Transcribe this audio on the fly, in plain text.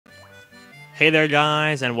Hey there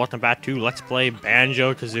guys, and welcome back to Let's Play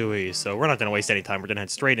Banjo Kazooie. So we're not going to waste any time, we're going to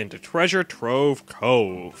head straight into Treasure Trove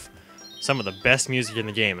Cove. Some of the best music in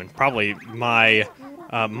the game, and probably my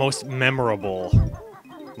most memorable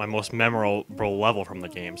level from the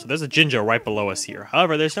game. So there's a Jinjo right below us here.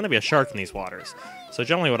 However, there's going to be a shark in these waters. So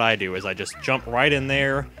generally what I do is I just jump right in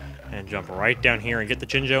there, and jump right down here and get the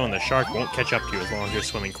Jinjo, and the shark won't catch up to you as long as you're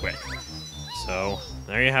swimming quick. So,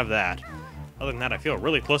 there you have that. Other than that, I feel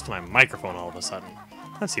really close to my microphone all of a sudden.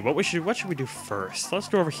 Let's see, what should we do first? Let's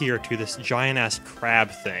go over here to this giant-ass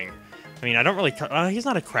crab thing. I mean, I don't really... he's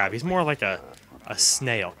not a crab, he's more like a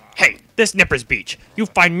snail. Hey, this Nipper's beach. You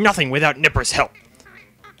find nothing without Nipper's help.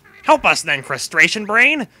 Help us then, Crustration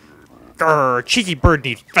Brain! Grrr, cheeky bird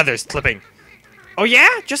needs feathers clipping. Oh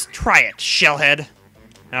yeah? Just try it, shellhead.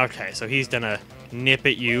 Okay, so he's gonna nip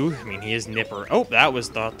at you. I mean, he is Nipper. Oh, that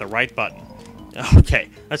was the right button. Okay,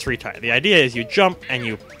 let's retry it. The idea is you jump and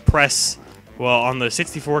you press, well, on the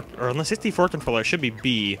 64 controller it should be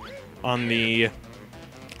B. On the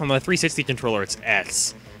 360 controller it's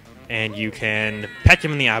S. And you can peck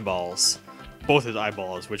him in the eyeballs. Both his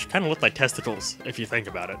eyeballs, which kind of look like testicles if you think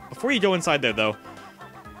about it. Before you go inside there though,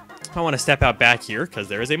 I want to step out back here because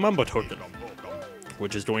there is a Mumbo token,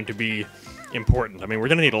 which is going to be important. I mean, we're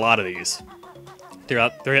going to need a lot of these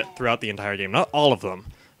throughout the entire game. Not all of them,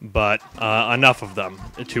 but enough of them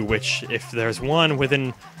to which, if there's one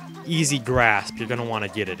within easy grasp, you're going to want to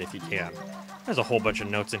get it if you can. There's a whole bunch of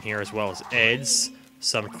notes in here, as well as eggs,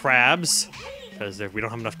 some crabs, because we don't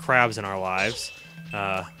have enough crabs in our lives.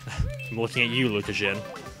 I'm looking at you, Lucajin.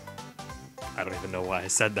 I don't even know why I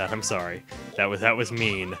said that, I'm sorry. That was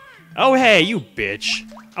mean. Oh hey, you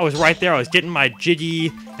bitch! I was right there, I was getting my jiggy,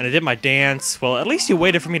 and I did my dance. Well, at least you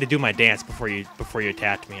waited for me to do my dance before you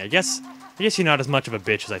attacked me. I guess you're not as much of a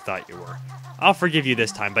bitch as I thought you were. I'll forgive you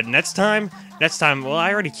this time, but next time, well,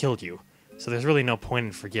 I already killed you. So there's really no point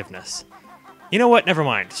in forgiveness. You know what? Never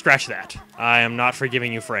mind. Scratch that. I am not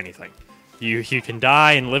forgiving you for anything. You can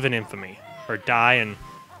die and live in infamy. Or die and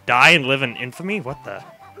live in infamy? What the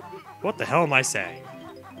hell am I saying?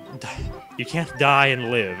 You can't die and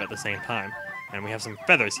live at the same time. And we have some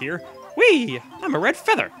feathers here. Whee! I'm a red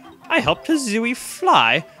feather. I help Kazooie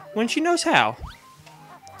fly when she knows how.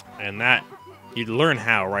 And that, you'd learn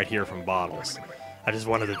how right here from Bottles. I just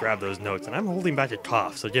wanted to grab those notes, and I'm holding back a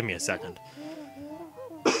cough, so give me a second.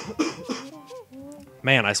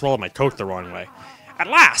 Man, I swallowed my Coke the wrong way. At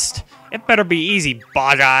last! It better be easy,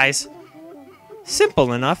 Bog Eyes.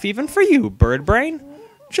 Simple enough even for you, Bird Brain.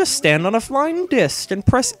 Just stand on a flying disc and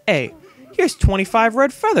press A. Here's 25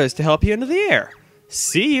 red feathers to help you into the air.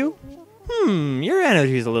 See you. Your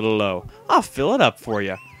energy's a little low. I'll fill it up for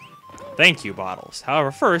you. Thank you, Bottles.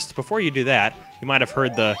 However, first, before you do that, you might have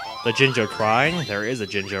heard the Jinjo crying. There is a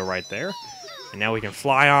Jinjo right there. And now we can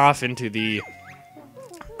fly off into the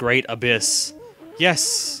great abyss.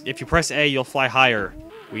 Yes, if you press A, you'll fly higher.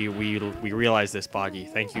 We realize this, Boggy.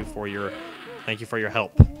 Thank you for your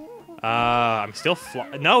help. I'm still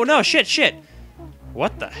No, shit.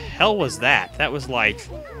 What the hell was that? That was like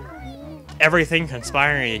everything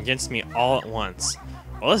conspiring against me all at once.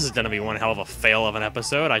 Well, this is going to be one hell of a fail of an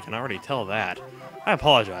episode, I can already tell that. I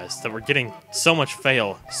apologize that we're getting so much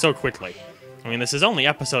fail so quickly. I mean, this is only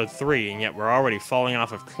episode 3, and yet we're already falling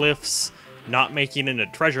off of cliffs, not making it into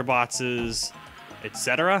treasure boxes,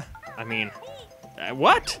 etc. I mean,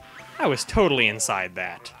 what? I was totally inside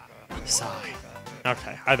that. Sigh.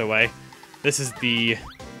 Okay, either way, this is the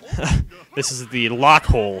this is the lock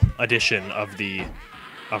hole edition of the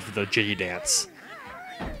Jiggy Dance.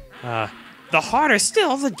 The harder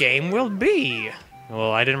still the game will be.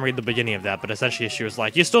 Well, I didn't read the beginning of that, but essentially she was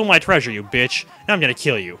like, "You stole my treasure, you bitch. Now I'm gonna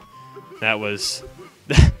kill you." That was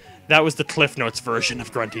the Cliff Notes version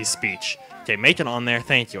of Grunty's speech. Okay, make it on there.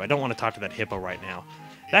 Thank you. I don't want to talk to that hippo right now.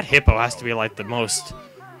 That hippo has to be like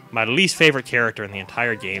my least favorite character in the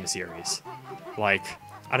entire game series. Like,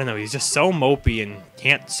 I don't know, he's just so mopey and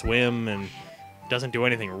can't swim and doesn't do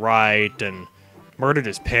anything right and murdered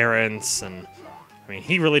his parents, and I mean,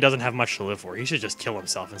 he really doesn't have much to live for. He should just kill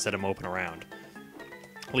himself instead of moping around.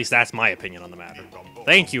 At least that's my opinion on the matter.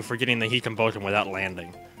 Thank you for getting the Hekamboken without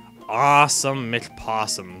landing. Awesome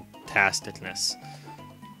McPossum-tasticness.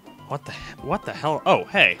 What the hell? Oh,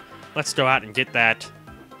 hey, let's go out and get that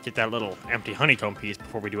little empty honeycomb piece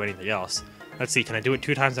before we do anything else. Let's see, can I do it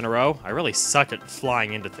 2 times in a row? I really suck at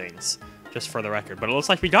flying into things, just for the record, but it looks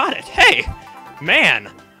like we got it. Hey!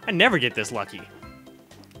 Man! I never get this lucky.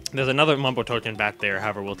 There's another Mumbo token back there,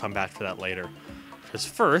 however, we'll come back for that later. Because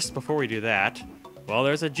first, before we do that, well,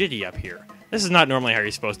 there's a Jiggy up here. This is not normally how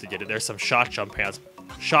you're supposed to get it. There's some shock jump pads.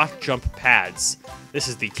 This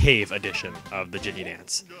is the cave edition of the Jiggy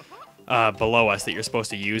Dance. below us that you're supposed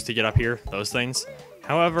to use to get up here, those things.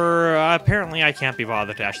 However, apparently I can't be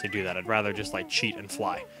bothered to actually do that. I'd rather just, like, cheat and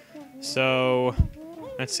fly. So,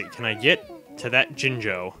 let's see. Can I get to that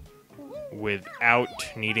Jinjo without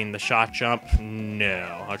needing the shot jump?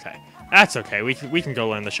 No. Okay. That's okay. We can go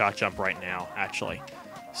learn the shot jump right now, actually.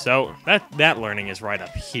 So, that learning is right up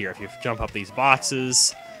here. If you jump up these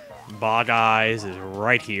boxes, Bog Eyes is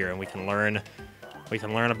right here, and we can learn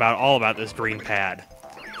all about this green pad.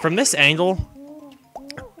 From this angle,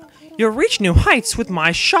 you'll reach new heights with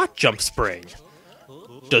my shot jump spring.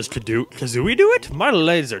 Does Kazooie do it? My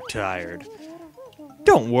legs are tired.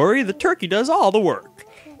 Don't worry, the turkey does all the work.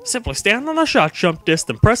 Simply stand on the shot jump disc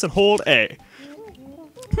and press and hold A.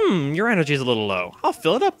 Your energy's a little low. I'll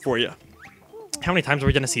fill it up for you. How many times are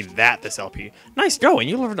we gonna see that this LP? Nice going,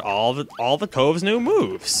 you learned all the Cove's new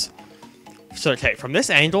moves. So, okay, from this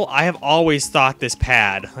angle, I have always thought this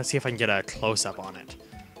pad... Let's see if I can get a close-up on it.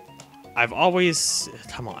 I've always...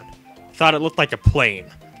 Come on. Thought it looked like a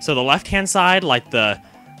plane. So the left-hand side, like the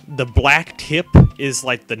black tip is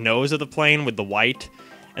like the nose of the plane with the white.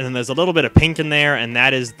 And then there's a little bit of pink in there, and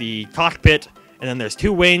that is the cockpit. And then there's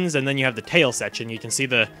two wings, and then you have the tail section. You can see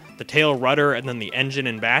the tail rudder and then the engine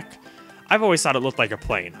in back. I've always thought it looked like a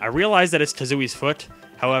plane. I realize that it's Kazooie's foot.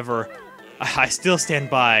 However, I still stand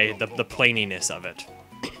by the planiness of it.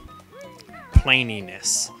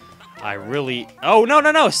 Planiness. I really... Oh,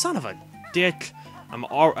 no, son of a dick.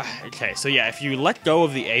 Okay, so yeah, if you let go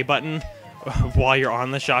of the A button while you're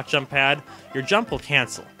on the shot jump pad, your jump will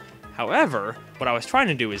cancel. However, what I was trying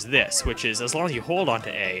to do is this, which is as long as you hold onto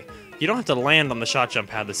A, you don't have to land on the shot jump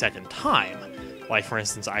pad the second time. Like, for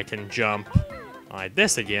instance, I can jump like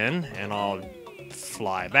this again, and I'll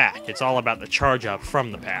fly back. It's all about the charge up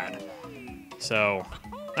from the pad. So,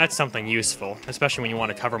 that's something useful, especially when you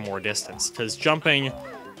want to cover more distance, because jumping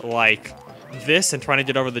like this and trying to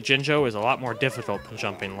get over the Jinjo is a lot more difficult than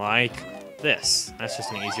jumping like this. That's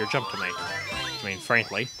just an easier jump to make. I mean,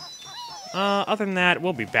 frankly. Other than that,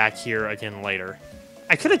 we'll be back here again later.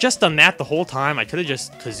 I could have just done that the whole time. I could have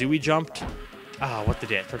just Kazooie jumped. Ah, what the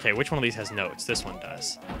dick. Okay, which one of these has notes? This one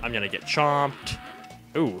does. I'm gonna get chomped.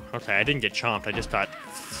 Ooh, okay, I didn't get chomped. I just got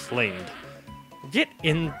flinged. Get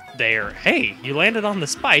in there. Hey, you landed on the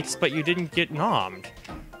spikes, but you didn't get nommed.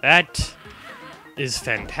 That is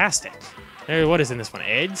fantastic. Hey, what is in this one?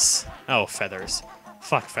 Eggs? Oh, feathers.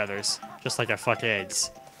 Fuck feathers. Just like I fuck eggs.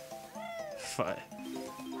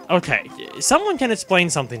 Okay, someone can explain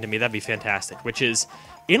something to me, that'd be fantastic. Which is,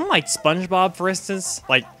 in like SpongeBob, for instance,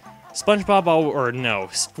 like SpongeBob, or no,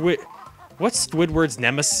 what's Squidward's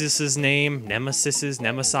Nemesis's name?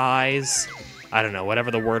 Nemesize? I don't know,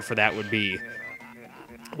 whatever the word for that would be.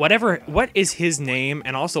 What is his name,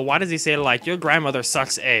 and also why does he say like, your grandmother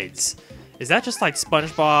sucks eggs? Is that just like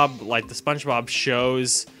SpongeBob, like the SpongeBob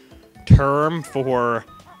show's term for,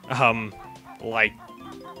 like,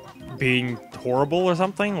 being horrible or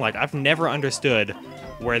something? Like, I've never understood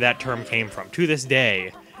where that term came from. To this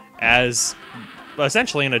day, as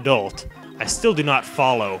essentially an adult, I still do not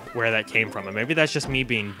follow where that came from. And maybe that's just me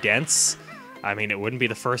being dense. I mean, it wouldn't be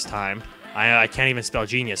the first time. I can't even spell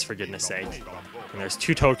genius, for goodness sake. And there's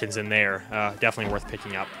 2 tokens in there. Definitely worth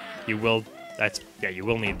picking up. You will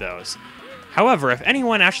need those. However, if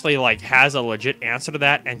anyone actually, like, has a legit answer to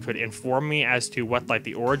that and could inform me as to what, like,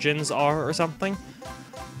 the origins are or something,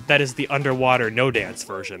 that is the underwater no-dance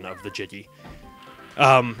version of the Jiggy.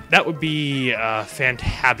 That would be,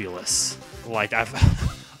 fantabulous. Like,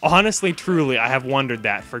 honestly, truly, I have wondered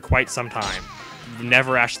that for quite some time.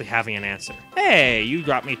 Never actually having an answer. Hey, you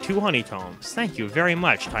got me 2 honeycombs. Thank you very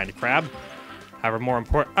much, Tiny Crab. However, more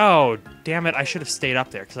important... Oh, damn it, I should have stayed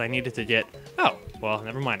up there, because I needed to get... Oh, well,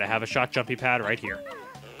 never mind. I have a shot jumpy pad right here.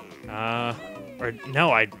 Or,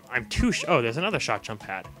 no, I'm too... Oh, there's another shot jump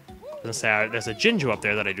pad. There's a Jinjo up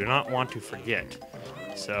there that I do not want to forget.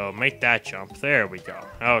 So, make that jump. There we go.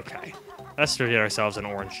 Okay. Let's get ourselves an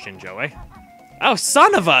orange Jinjo, eh? Oh,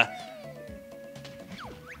 son of a...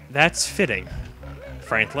 That's fitting,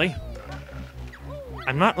 frankly.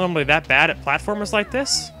 I'm not normally that bad at platformers like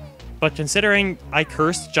this, but considering I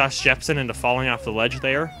cursed Josh Jepson into falling off the ledge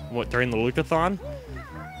there during the Lucathon,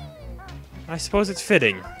 I suppose it's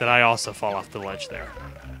fitting that I also fall off the ledge there.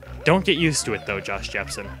 Don't get used to it, though, Josh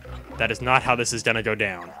Jepson. That is not how this is gonna go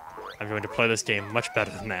down. I'm going to play this game much better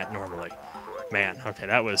than that normally. Man, okay,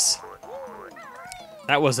 that was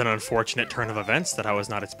an unfortunate turn of events that I was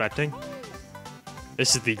not expecting.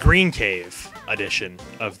 This is the Green Cave edition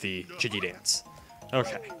of the Jiggy Dance.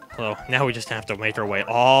 Okay, well, now we just have to make our way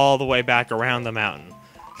all the way back around the mountain.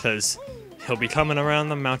 Because he'll be coming around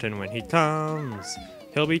the mountain when he comes.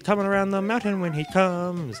 He'll be coming around the mountain when he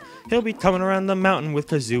comes. He'll be coming around the mountain with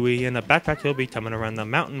Kazooie in a backpack. He'll be coming around the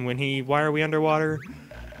mountain when he... Why are we underwater?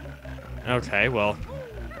 Okay, well,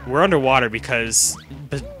 we're underwater because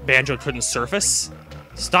Banjo couldn't surface.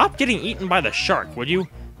 Stop getting eaten by the shark, would you?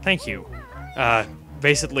 Thank you.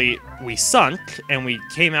 Basically, we sunk, and we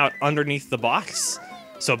came out underneath the box.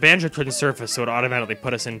 So Banjo couldn't surface, so it automatically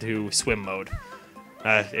put us into swim mode.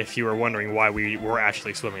 If you were wondering why we were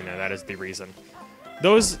actually swimming there, that is the reason.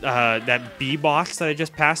 Those, that B box that I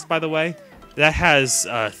just passed, by the way, that has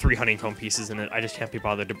 3 honeycomb pieces in it. I just can't be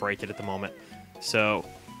bothered to break it at the moment. So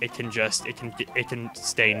it can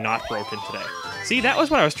stay not broken today. See, that was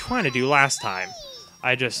what I was trying to do last time.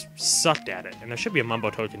 I just sucked at it. And there should be a Mumbo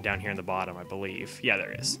token down here in the bottom, I believe. Yeah,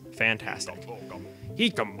 there is. Fantastic.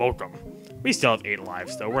 Eekum bokum. We still have 8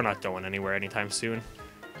 lives, though. We're not going anywhere anytime soon.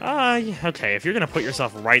 Okay, if you're gonna put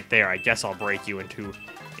yourself right there, I guess I'll break you into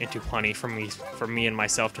honey for me and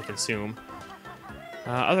myself to consume.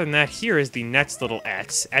 Other than that, here is the next little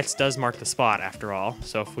X. X does mark the spot, after all.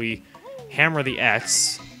 So if we hammer the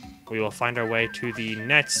X, we will find our way to the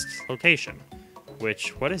next location.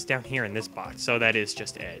 What is down here in this box? So that is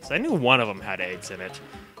just eggs. I knew one of them had eggs in it.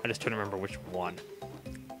 I just couldn't remember which one.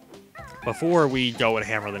 Before we go and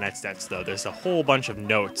hammer the next X, though, there's a whole bunch of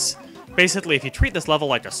notes. Basically, if you treat this level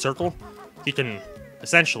like a circle, you can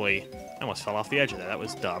essentially... I almost fell off the edge of that. That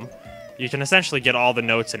was dumb. You can essentially get all the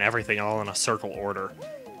notes and everything all in a circle order.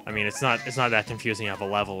 I mean, it's not that confusing of a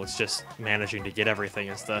level. It's just managing to get everything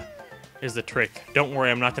is the trick. Don't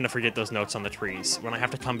worry, I'm not going to forget those notes on the trees. When I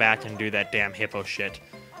have to come back and do that damn hippo shit,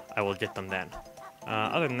 I will get them then.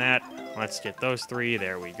 Other than that, let's get those 3.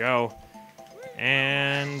 There we go.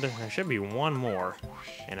 And there should be one more.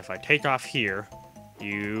 And if I take off here,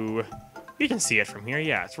 you can see it from here.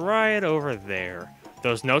 Yeah, it's right over there.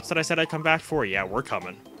 Those notes that I said I'd come back for, yeah, we're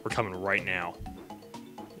coming. We're coming right now.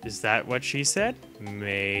 Is that what she said?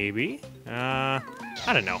 Maybe. I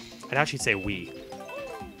don't know. I doubt she'd say we.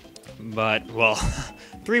 But, well,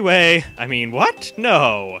 3-way. I mean, what?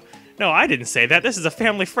 No. No, I didn't say that. This is a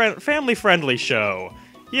family-friendly show.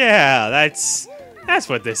 Yeah, that's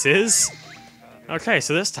what this is. Okay,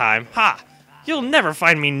 so this time, ha! You'll never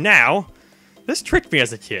find me now! This tricked me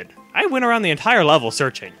as a kid. I went around the entire level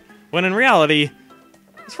searching, when in reality,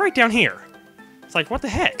 it's right down here. It's like, what the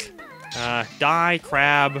heck? Die,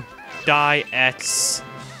 crab, die, X.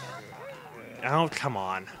 Oh, come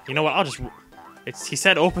on. You know what, I'll just... he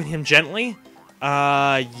said open him gently?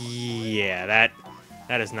 Yeah, that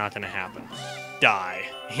is not gonna happen. Die.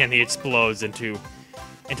 And he explodes into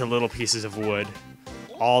little pieces of wood.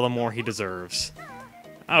 All the more he deserves.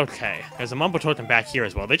 Okay, there's a Mumbo token back here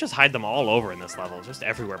as well. They just hide them all over in this level, just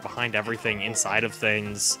everywhere, behind everything, inside of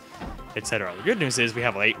things, etc. The good news is we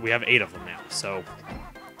have 8 of them now, so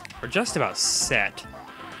we're just about set.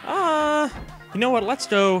 You know what? Let's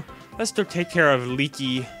go take care of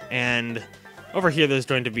Leaky, and over here there's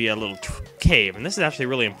going to be a little cave, and this is actually a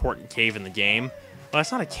really important cave in the game. Well,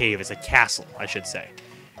 it's not a cave, it's a castle, I should say.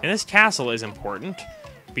 And this castle is important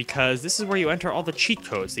because this is where you enter all the cheat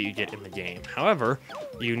codes that you get in the game. However,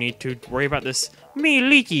 you need to worry about this. Me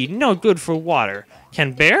leaky, no good for water.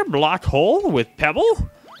 Can bear block hole with pebble?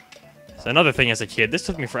 So another thing as a kid, this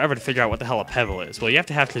took me forever to figure out what the hell a pebble is. Well, you have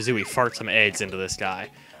to have Kazooie fart some eggs into this guy.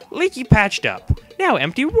 Leaky patched up. Now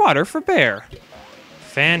empty water for bear.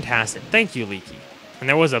 Fantastic. Thank you, Leaky. And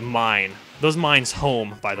there was a mine. Those mines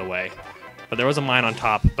home, by the way. But there was a mine on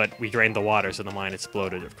top, but we drained the water, so the mine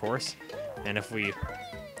exploded, of course. And if we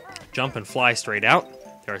jump and fly straight out,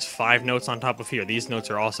 there's 5 notes on top of here. These notes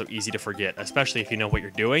are also easy to forget, especially if you know what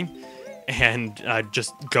you're doing. And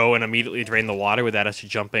just go and immediately drain the water without us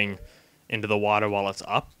jumping into the water while it's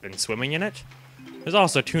up and swimming in it. There's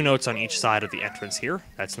also 2 notes on each side of the entrance here.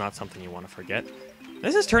 That's not something you want to forget.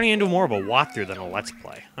 This is turning into more of a walkthrough than a Let's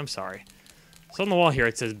Play. I'm sorry. So on the wall here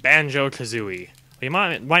it says Banjo Kazooie. We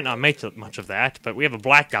might not make much of that, but we have a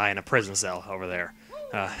black guy in a prison cell over there.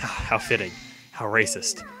 How fitting. How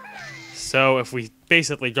racist. So if we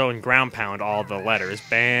basically go and ground pound all the letters,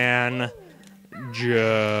 Banjo.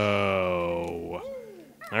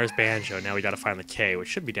 There's Banjo. Now we gotta find the K, which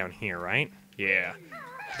should be down here, right? Yeah.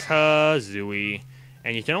 Kazooie.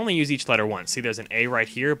 And you can only use each letter once. See, there's an A right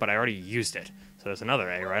here, but I already used it. So there's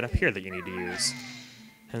another A right up here that you need to use.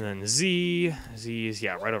 And then Z. Z is,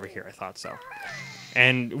 yeah, right over here. I thought so.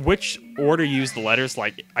 And which order you use the letters,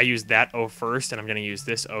 like, I used that O first, and I'm going to use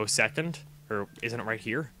this O second. Or isn't it right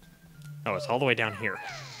here? Oh, it's all the way down here.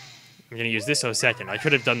 I'm going to use this O second. I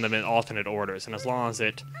could have done them in alternate orders, and as long as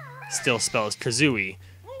it still spells Kazooie,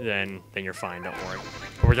 then you're fine, don't worry.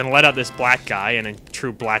 But we're going to let out this black guy, and in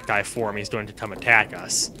true black guy form, he's going to come attack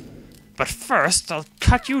us. But first, I'll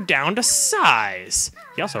cut you down to size.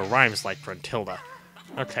 He also rhymes like Gruntilda.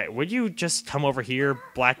 Okay, would you just come over here,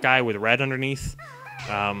 black guy with red underneath?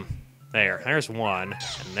 There's one,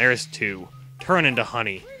 and there's two. Turn into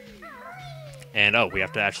honey. And, oh, we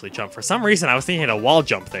have to actually jump. For some reason, I was thinking a wall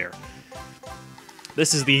jump there.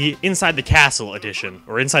 This is the Inside the Castle edition,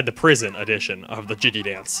 or Inside the Prison edition of the Jiggy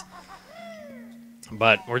Dance.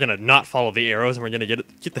 But we're gonna not follow the arrows, and we're gonna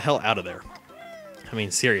get the hell out of there. I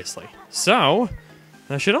mean, seriously. So,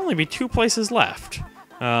 there should only be 2 places left.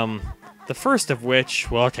 The first of which,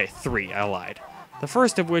 well, okay, 3, I lied. The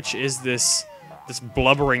first of which is this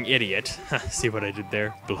blubbering idiot. See what I did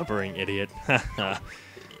there? Blubbering idiot.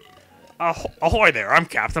 Ahoy there, I'm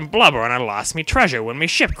Captain Blubber, and I lost me treasure when me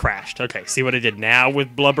ship crashed. Okay, see what I did now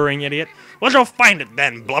with blubbering idiot? Well, go find it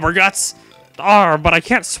then, blubberguts. But I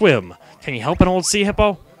can't swim. Can you help an old sea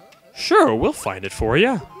hippo? Sure, we'll find it for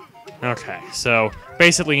you. Okay, so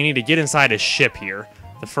basically you need to get inside his ship here.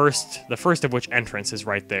 The first of which entrance is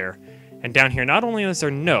right there. And down here, not only is there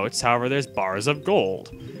notes, however, there's bars of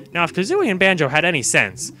gold. Now, if Kazooie and Banjo had any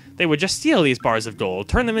sense, they would just steal these bars of gold,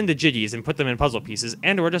 turn them into jiggies, and put them in puzzle pieces,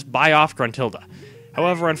 and/or just buy off Gruntilda.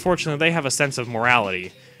 However, unfortunately, they have a sense of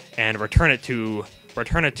morality, and return it to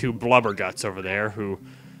Blubberguts over there, who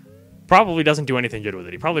probably doesn't do anything good with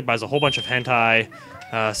it. He probably buys a whole bunch of hentai,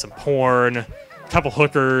 some porn, a couple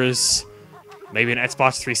hookers, maybe an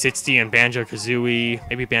Xbox 360 and Banjo Kazooie,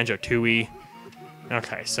 maybe Banjo Tooie.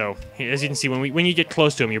 Okay, so as you can see, when you get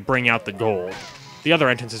close to him, you bring out the gold. The other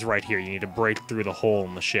entrance is right here. You need to break through the hole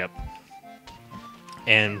in the ship.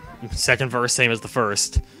 And second verse, same as the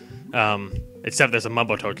first, except there's a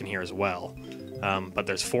mumbo token here as well. But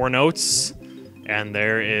there's 4 notes, and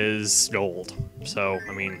there is gold. So,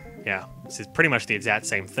 I mean, yeah, this is pretty much the exact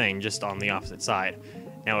same thing, just on the opposite side.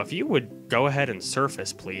 Now, if you would go ahead and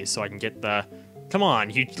surface, please, so I can get the... Come on,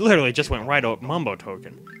 you literally just went right up mumbo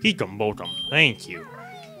token. Heekum bokum. Thank you.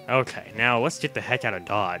 Okay, now let's get the heck out of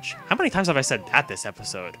Dodge. How many times have I said that this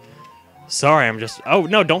episode? Sorry, I'm just... Oh,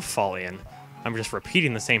 no, don't fall in. I'm just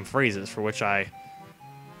repeating the same phrases for which I...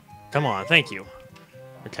 Come on, thank you.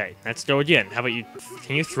 Okay, let's go again. How about you...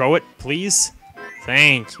 Can you throw it, please?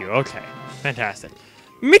 Thank you. Okay, fantastic.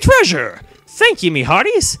 Me treasure! Thank you, me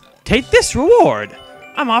hearties! Take this reward!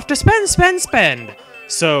 I'm off to spend, spend, spend!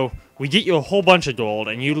 So... We get you a whole bunch of gold,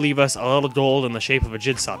 and you leave us a little gold in the shape of a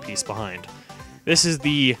jigsaw piece behind. This is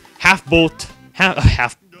the half-boat,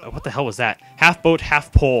 what the hell was that? Half-boat,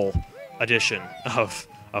 half-pole edition of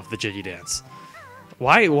the Jiggy Dance.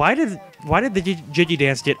 Why did the Jiggy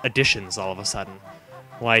Dance get additions all of a sudden?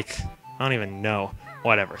 Like, I don't even know.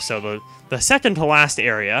 Whatever. So the second to last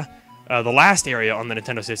area, the last area on the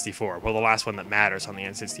Nintendo 64, well, the last one that matters on the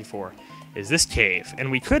N64, is this cave. And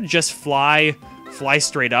we could just fly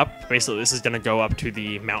straight up. Basically, this is going to go up to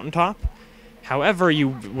the mountaintop. However, you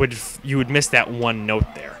would miss that one note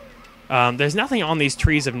there. There's nothing on these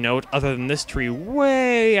trees of note other than this tree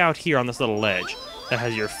way out here on this little ledge that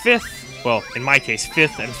has your 5th, well, in my case,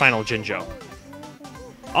 5th and final Jinjo.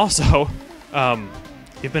 Also,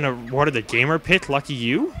 you've been awarded the Gamer Pit, lucky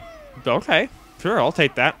you? Okay, sure, I'll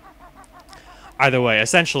take that. Either way,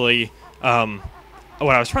 essentially,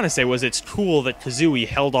 what I was trying to say was it's cool that Kazooie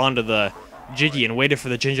held on to the Jiggy and waited for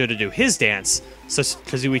the Jinjo to do his dance so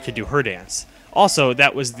Kazooie could do her dance. Also,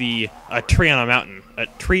 that was the Tree on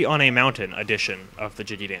a Mountain edition of the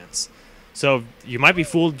Jiggy Dance. So you might be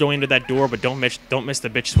fooled going to that door, but don't miss the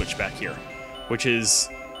bitch switch back here, which is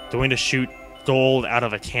going to shoot gold out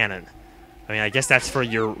of a cannon. I mean, I guess that's for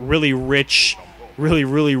your really rich,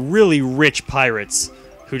 really rich pirates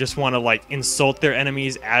who just want to like insult their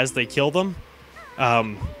enemies as they kill them.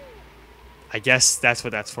 I guess that's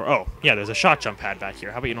what that's for. Oh, yeah, there's a shot jump pad back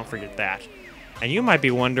here. How about you don't forget that? And you might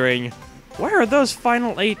be wondering, where are those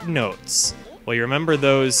final 8 notes? Well, you remember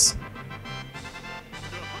those...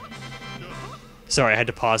 Sorry, I had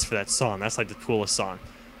to pause for that song. That's like the coolest song.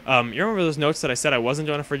 You remember those notes that I said I wasn't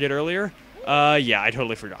going to forget earlier? Yeah, I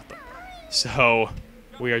totally forgot them. So,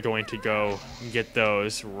 we are going to go get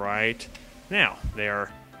those right now. They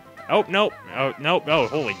are... Oh, nope. Oh, nope. Oh,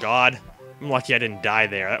 holy God. I'm lucky I didn't die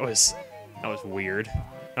there. That was weird.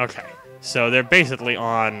 Okay, so they're basically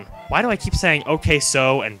on... Why do I keep saying okay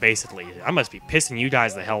so and basically? I must be pissing you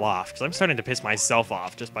guys the hell off, because I'm starting to piss myself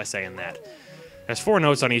off just by saying that. There's 4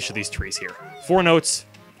 notes on each of these trees here. 4 notes,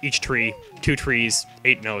 each tree, 2 trees,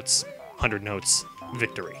 8 notes, 100 notes,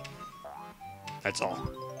 victory. That's all.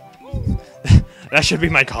 That should be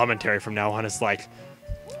my commentary from now on. It's like,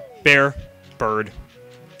 bear, bird,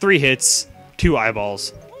 3 hits, 2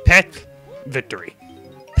 eyeballs, peck, victory.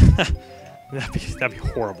 That'd be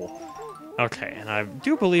horrible. Okay, and I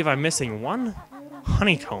do believe I'm missing one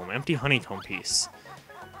honeycomb, empty honeycomb piece.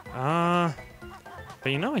 But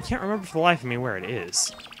you know, I can't remember for the life of me where it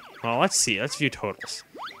is. Well, let's see. Let's view totals.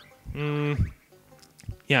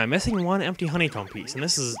 Yeah, I'm missing one empty honeycomb piece, and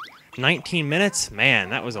this is 19 minutes? Man,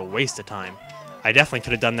 that was a waste of time. I definitely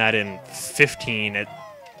could have done that in 15,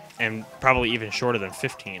 and probably even shorter than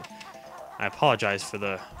 15. I apologize for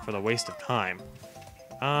the waste of time.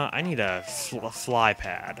 I need a fly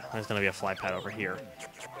pad. There's gonna be a fly pad over here.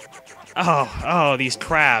 Oh, these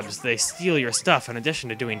crabs, they steal your stuff in addition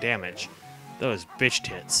to doing damage. Those bitch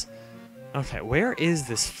tits. Okay, where is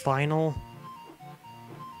this final...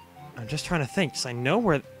 I'm just trying to think, because I know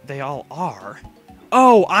where they all are.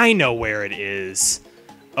 Oh, I know where it is.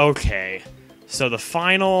 Okay, so the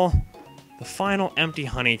final empty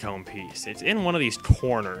honeycomb piece. It's in one of these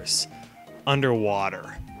corners,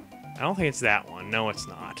 underwater. I don't think it's that one. No, it's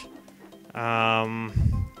not.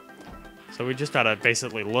 So we just gotta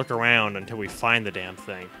basically look around until we find the damn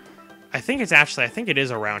thing. I think it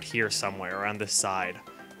is around here somewhere, around this side.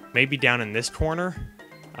 Maybe down in this corner.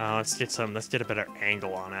 Let's get a better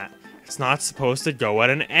angle on it. It's not supposed to go at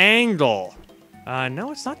an angle.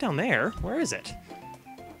 No, it's not down there. Where is it?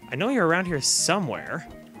 I know you're around here somewhere.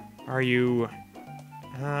 Are you...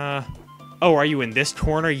 Oh, are you in this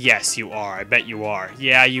corner? Yes, you are. I bet you are.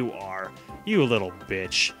 Yeah, you are. You little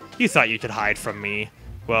bitch. You thought you could hide from me.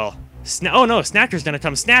 Well, oh no, Snacker's gonna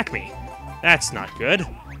come snack me. That's not good.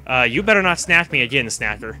 You better not snack me again,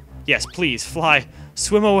 Snacker. Yes, please, fly.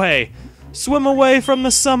 Swim away. Swim away from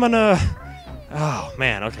the summoner. Oh,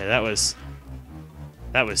 man, okay, that was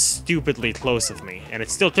stupidly close of me. And it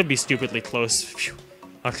still could be stupidly close. Phew.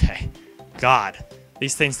 Okay. God.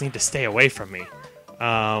 These things need to stay away from me.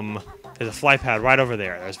 There's a fly pad right over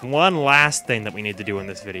there. There's one last thing that we need to do in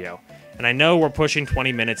this video. And I know we're pushing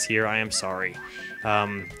 20 minutes here. I am sorry.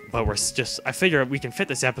 But I figure we can fit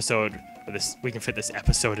this episode, we can fit this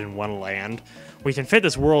episode in one land. We can fit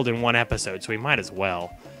this world in one episode, so we might as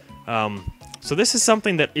well. So this is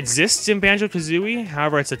something that exists in Banjo Kazooie.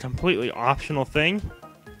 However, it's a completely optional thing.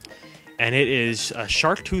 And it is a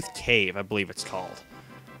Sharktooth Cave, I believe it's called.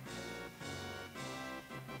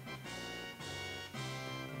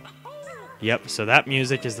 Yep, so that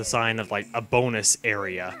music is the sign of, like, a bonus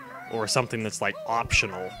area, or something that's, like,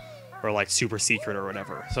 optional, or, like, super secret or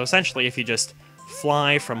whatever. So essentially, if you just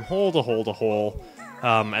fly from hole to hole to hole,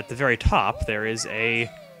 at the very top, there is a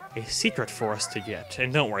secret for us to get.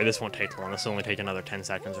 And don't worry, this won't take long. This will only take another 10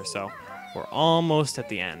 seconds or so. We're almost at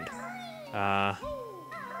the end.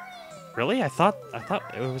 Really? I thought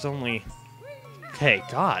it was only... Okay,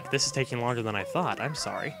 God, this is taking longer than I thought. I'm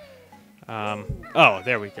sorry. Oh,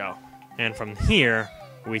 there we go. And from here,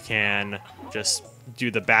 we can just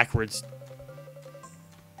do the backwards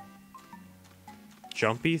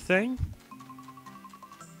jumpy thing.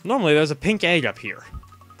 Normally, there's a pink egg up here.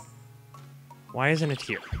 Why isn't it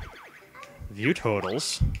here? View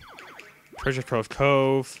totals. Treasure Trove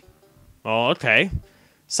Cove. Oh, okay.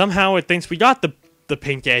 Somehow it thinks we got the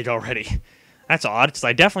pink egg already. That's odd, because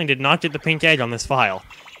I definitely did not get the pink egg on this file.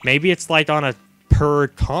 Maybe it's like on a per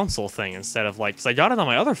console thing instead of like... Because I got it on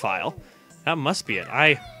my other file. That must be it.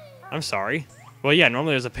 I'm sorry. Well, yeah,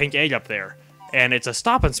 normally there's a pink egg up there. And it's a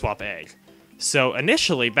stop and swap egg. So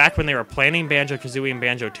initially, back when they were planning Banjo Kazooie and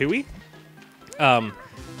Banjo Tooie,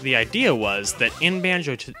 the idea was that in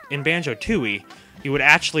Banjo Tooie, you would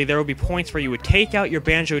actually, there would be points where you would take out your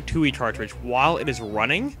Banjo Tooie cartridge while it is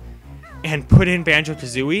running, and put in Banjo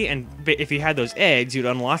Kazooie, and if you had those eggs, you'd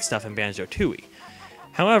unlock stuff in Banjo Tooie.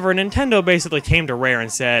 However, Nintendo basically came to Rare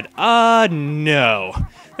and said, no.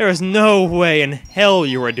 There is no way in hell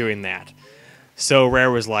you are doing that. So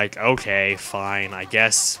Rare was like, okay, fine, I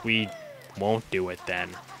guess we won't do it then.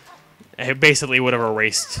 It basically would have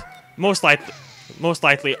erased, most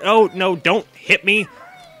likely, oh, no, don't hit me.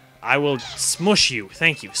 I will smush you,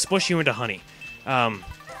 thank you, smush you into honey.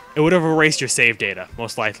 It would have erased your save data,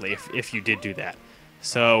 most likely, if you did do that.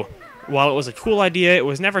 So, while it was a cool idea, it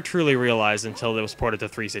was never truly realized until it was ported to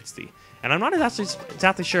 360. And I'm not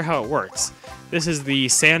exactly sure how it works. This is the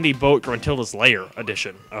Sandy Boat Gruntilda's Lair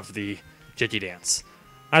edition of the Jiggy Dance.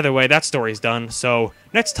 Either way, that story's done, so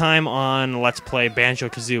next time on Let's Play Banjo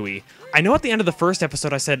Kazooie, I know at the end of the first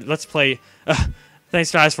episode I said, let's play,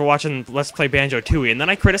 thanks guys for watching Let's Play Banjo Tooie, and then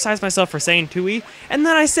I criticized myself for saying Tooie, and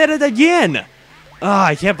then I said it again!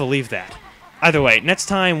 I can't believe that. Either way, next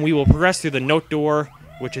time we will progress through the note door,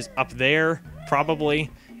 which is up there,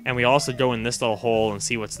 probably, and we also go in this little hole and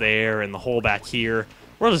see what's there, and the hole back here.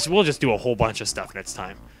 We'll just do a whole bunch of stuff next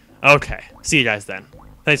time. Okay, see you guys then.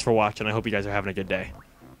 Thanks for watching, I hope you guys are having a good day.